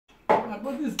My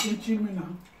body is pinching me now.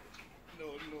 No.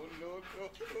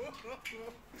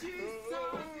 Jesus.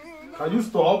 Can you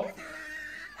stop?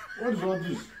 What is all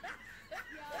this?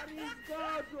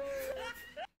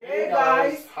 Hey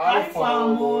guys, hi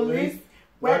families.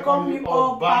 Welcome you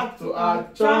all back to our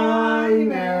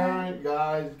channel.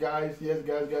 Guys, we are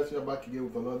back again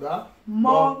with another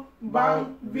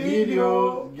mukbang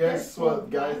video. Guess what,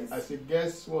 guys? I said,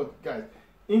 guess what, guys?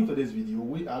 In today's video,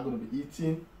 we are going to be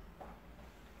eating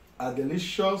a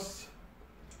delicious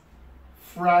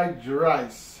fried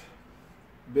rice,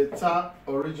 better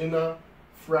original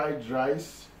fried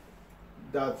rice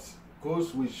that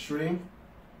goes with shrimp,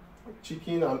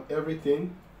 chicken, and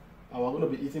everything. And we're going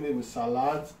to be eating it with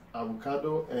salad,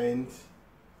 avocado, and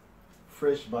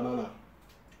fresh banana.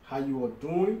 How you are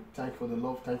doing? Thank you for the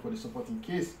love, thank you for the support. In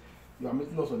case you are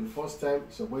meeting us for the first time,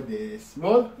 it's your boy the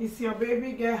small. It's your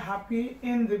baby girl Happy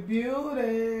in the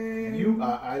building. You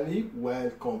are highly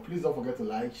welcome. Please don't forget to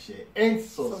like, share, and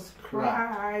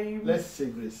subscribe. Let's say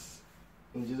grace.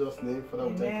 In Jesus' name, Father,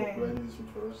 we thank you for providing this food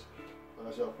for us. And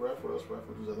as you have prayed for us, pray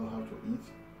for those that don't have to eat.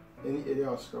 Any area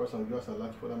of scars and viewers are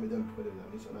lucky for them, may them put them in our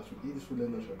midst. And as we eat this food, let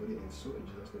us shall body and so in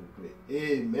Jesus' name we pray.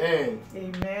 Amen.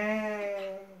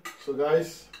 Amen. So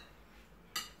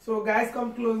guys,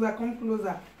 come closer, come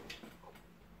closer.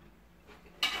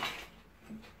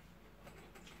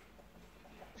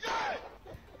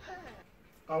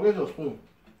 And where's your spoon?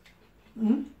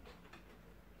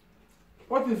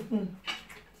 What is spoon?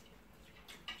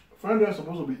 Fried rice is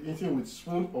supposed to be eaten with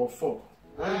spoon or fork.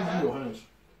 Why are you using your hands?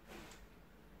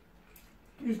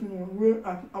 This is where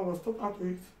I was taught how to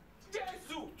eat.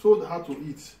 Told how to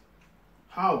eat.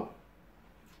 How?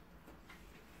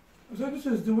 So this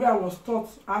is the way I was taught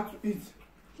how to eat.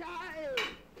 Child,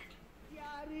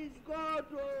 here is God.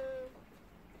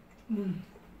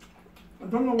 I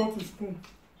don't know what is spoon.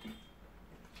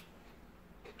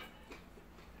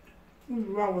 This is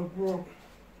where I was brought up.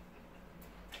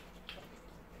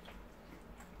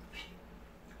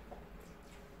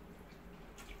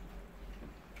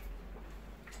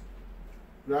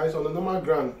 Rice on the normal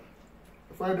ground.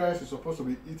 Fried rice is supposed to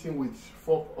be eaten with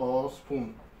fork or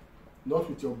spoon, not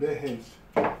with your bare hands.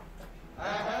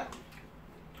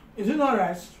 Is it not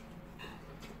rice?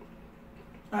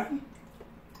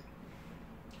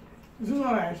 Is it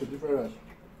not rice? It's a different rice.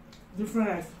 Different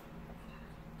rice.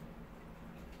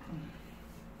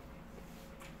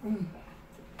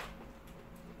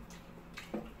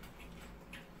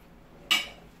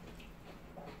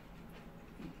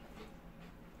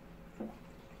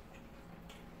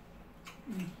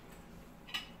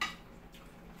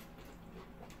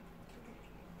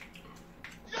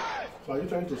 So are you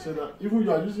trying to say that even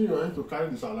you are using your hand to carry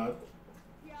the salad?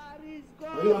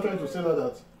 Are you not trying to say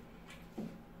that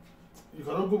you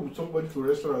cannot go with somebody to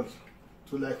restaurants,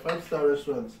 to like 5-star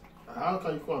restaurants? How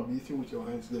can you come and be eating with your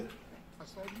hands there?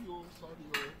 Sorry.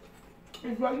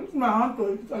 If I use my hand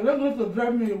to eat, I don't want to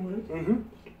drive me away.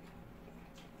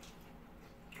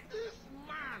 This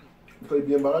man. Because you'll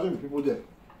be embarrassing the people there.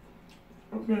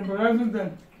 Okay, embarrassing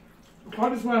them. You call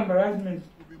this one embarrassment.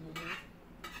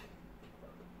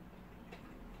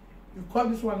 You call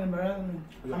this one embarrassment.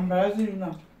 Yeah. I'm embarrassing you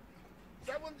now.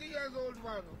 70 years old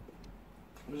man.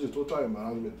 This is total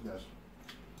embarrassment, guys.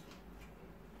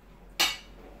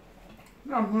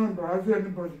 No, I'm not embarrassing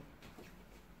anybody.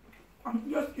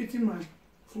 I'm just eating my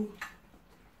food.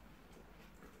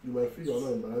 You might feel you're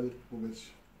not embarrassing people, but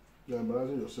you're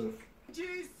embarrassing yourself.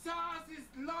 Jesus is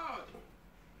Lord.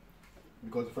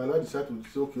 Because if I now decide to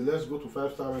say, okay, let's go to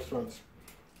 5-star restaurants,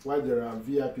 while there are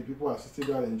VIP, people are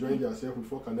sitting down enjoying themselves with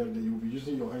fork and everything, you'll be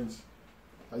using your hands.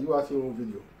 Are you watching your own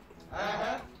video?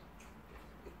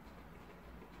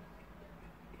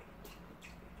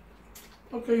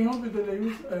 Okay, you want me to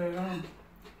use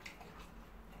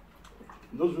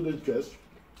Those village guests.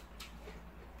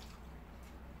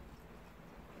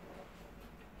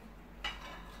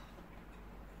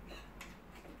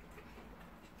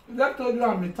 I told you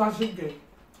I'm a toxic girl.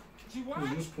 Use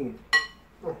this spoon.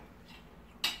 Oh.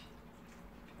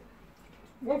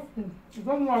 What spoon? You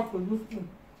don't know how to use spoon.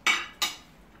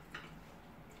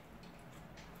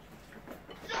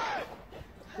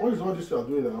 What is all this you are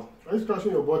doing now? Are you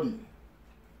scratching your body?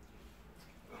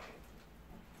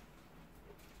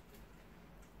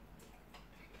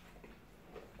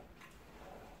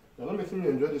 You're not making me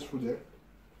enjoy this food, eh?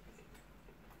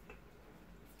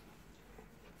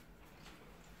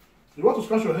 You want to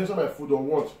scratch your hands on my food or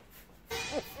what?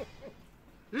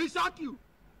 He shock you.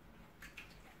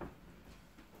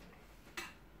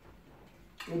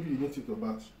 Maybe you need to take your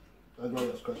bath. That's why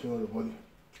you're scratching on your body.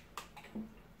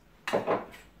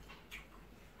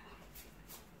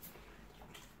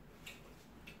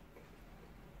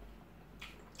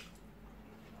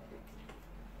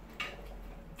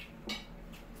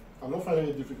 I'm not finding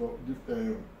it difficult,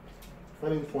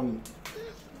 finding it funny.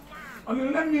 Okay,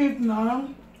 let me eat now.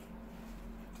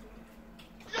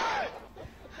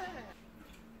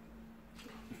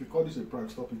 If you call this a prank,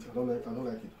 stop it. I don't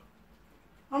like it.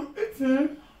 I'm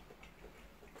eating.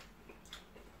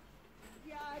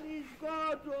 Here is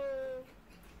God. Oh.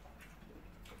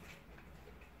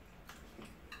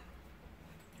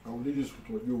 I will leave this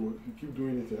for you. If you keep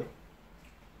doing it, yeah.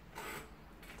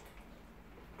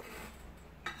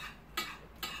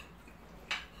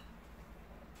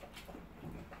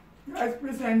 Guys,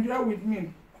 please enjoy with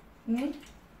me.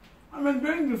 I'm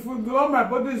enjoying the food. All my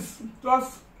body is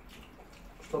just.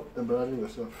 Stop embarrassing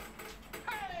yourself.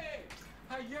 Hey!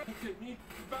 I hear me,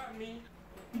 back me.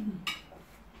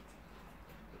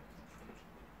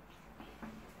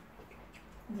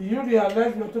 Do you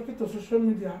realize you're talking to social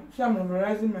media? See, I'm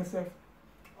memorizing myself.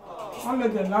 Don't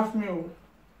let them laugh me.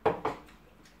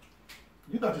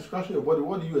 You that is scratching your body,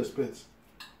 what do you expect?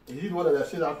 Is it what I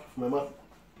say out of my mouth?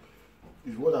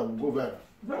 Is what I will go viral.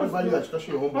 What about you that is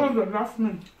scratching your own body? Don't laugh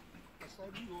me.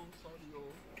 Sorry, oh.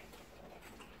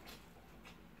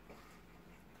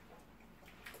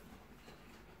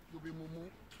 You be mumu.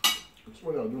 That's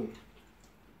what you're doing.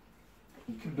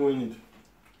 You keep doing it.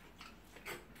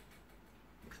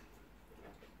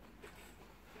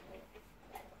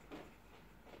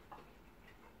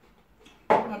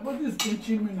 My body is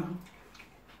pinching me now.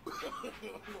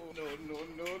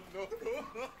 No.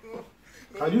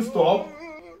 Can you stop?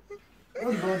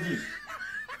 What is all this?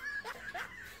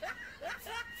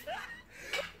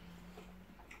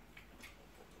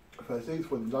 If I say it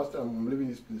for the last time, I'm leaving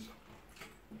this place.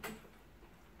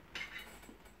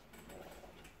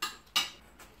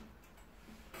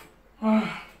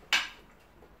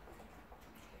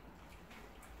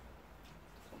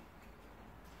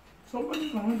 Somebody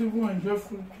cannot even enjoy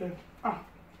food there.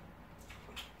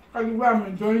 That's why I'm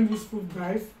enjoying this food,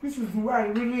 guys. This is why I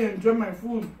really enjoy my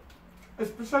food.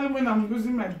 Especially when I'm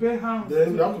using my bare hands.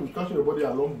 Then you have to be touching your body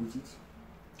along with it.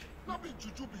 Not be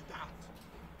juju be that.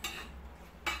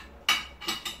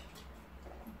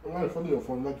 I'm not funny your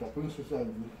phone like you're putting social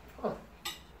media.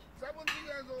 70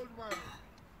 years old man.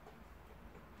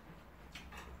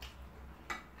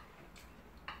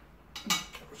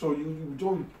 So you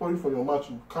don't pour it from your mouth,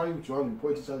 you carry it with your hand, you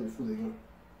pour it inside the food again.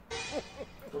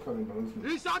 What kind of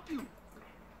embarrassment? He shot you.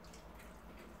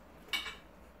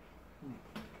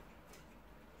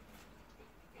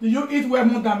 Do you eat well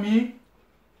more than me?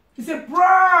 It's a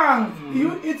prank! Do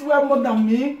you eat well more than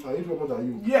me? I eat more than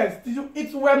you. Yes. Did you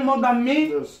eat well more than me?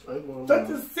 Yes, I eat more Don't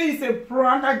than you see it's a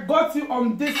prank? I got you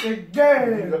on this again.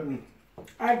 you. Get me.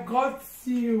 I got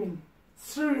you.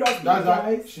 Seriously, That's guys.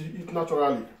 that she eat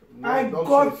naturally. No, I don't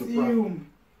got say it's a prank. you.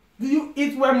 Do you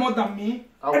eat well more than me?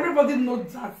 Everybody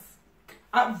knows that.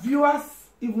 Our viewers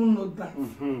even know that.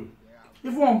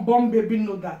 Even unborn baby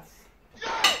know that.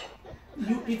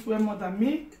 You eat well more than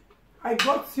me. I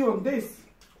got you on this.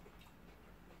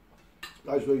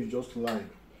 That's where you just lied.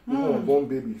 Even unborn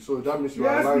baby. So that means you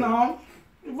are Yes, lying. now.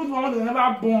 Even the one that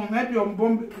never born, maybe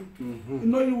unborn baby. You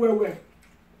know you well.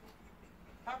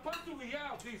 How do we hear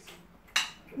of this?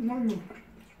 No, you.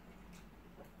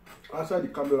 Outside the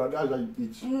camera, that's how you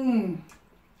eat.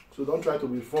 So don't try to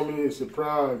be forming it's a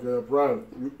prank, prank.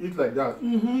 You eat like that.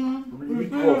 You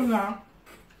eat rough. Now.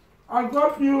 I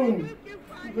got you.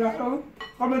 Girl,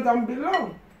 comment down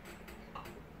below.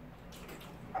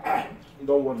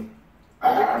 Don't worry.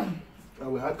 I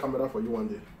will have camera for you one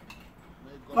day.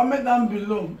 Comment down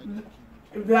below.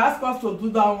 If they ask us to do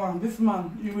that one, this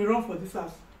man, you will run for this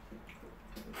house.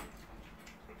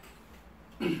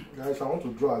 Guys, I want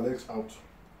to draw her legs out.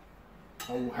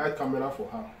 I will hide camera for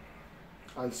her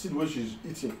and see the way she's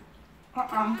eating.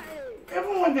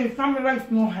 Even when the camera is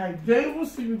not hide, they even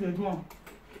see you they do.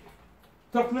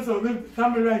 Talkness of the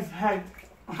camera is hide.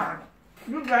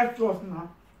 You guys trust now.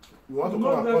 You want to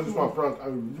come across this one prank, I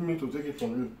will leave me to take it from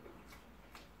you.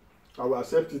 I will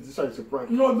accept it. This is a prank.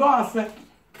 No, don't accept.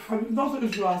 Don't say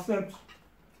you should accept.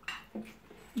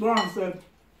 Don't accept.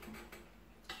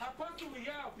 How do we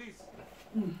hear of this?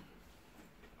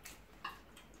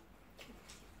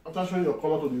 After showing your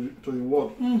color to the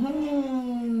world, then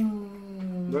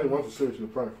you want to say it's a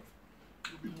prank.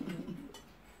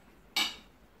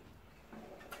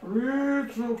 Real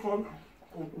true color.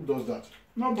 Who does that?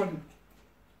 Nobody.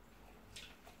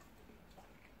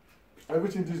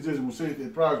 Everything these days will say it's a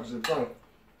prank, it's a prank.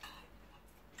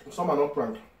 Some are not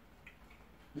prank.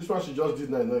 This one she just did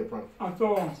now is not a prank. At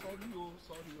all.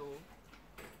 Sorry.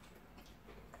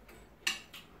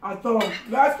 At all.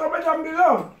 Guys, comment down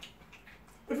below.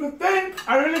 If you think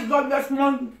I really got this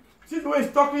man, see the way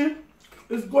he's talking,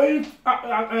 it's going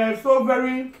so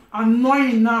very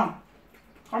annoying now.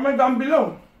 Comment down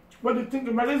below what you think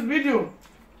about this video.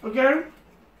 Okay?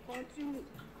 Continue.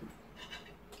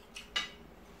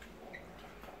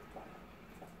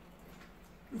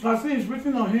 You can see it's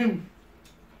written on him.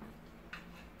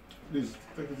 Please,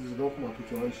 take it easy. Don't come and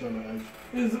put your hands on my eyes.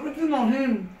 It's written on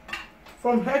him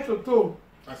from head to toe.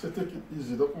 I said take it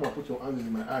easy. Don't come and put your hands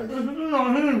in my eyes. It's written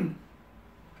on him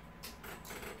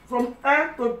from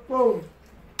head to toe.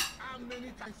 How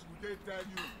many times would they tell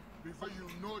you before you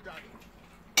know that?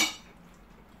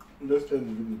 Let's end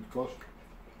the video because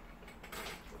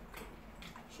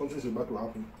something's about to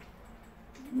happen.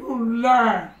 You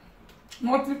lie.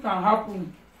 Nothing can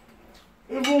happen.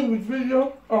 Even with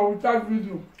video or without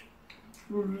video.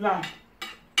 You lie.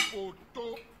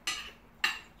 Photo.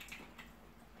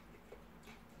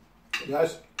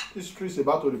 Guys, history is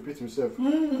about to repeat himself.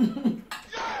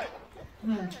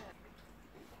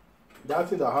 That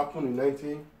thing that happened in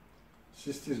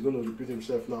 1960 is going to repeat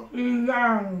himself now. You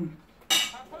lie.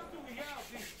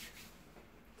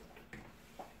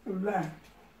 You lie.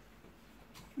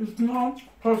 It's not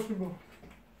possible.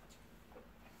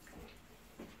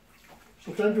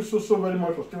 So thank you so very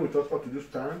much for staying with us up to this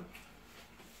time.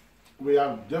 We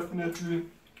have definitely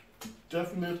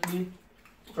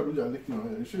probably are licking our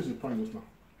hair. You see it's a prank just now.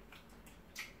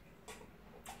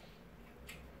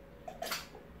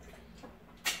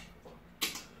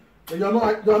 But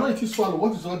you're not eating swallow.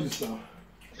 What is all this now?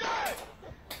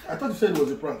 I thought you said it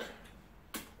was a prank.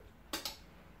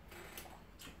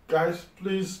 Guys,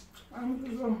 please,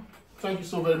 thank you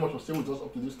so very much for staying with us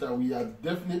up to this time. We are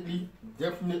definitely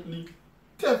going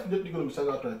to be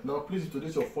signing out right now. Please, if today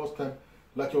is your first time,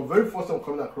 like your very first time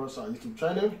coming across our YouTube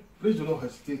channel, please do not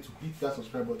hesitate to hit that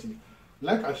subscribe button,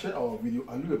 like and share our video,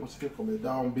 and leave a positive comment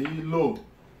down below.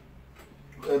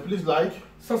 And please like,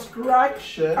 subscribe,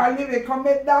 share, and leave a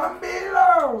comment down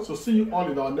below. So see you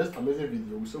all in our next amazing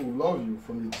video. We say we love you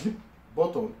from the deep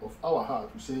bottom of our heart.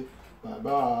 We say bye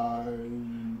bye.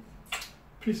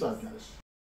 Peace out, guys.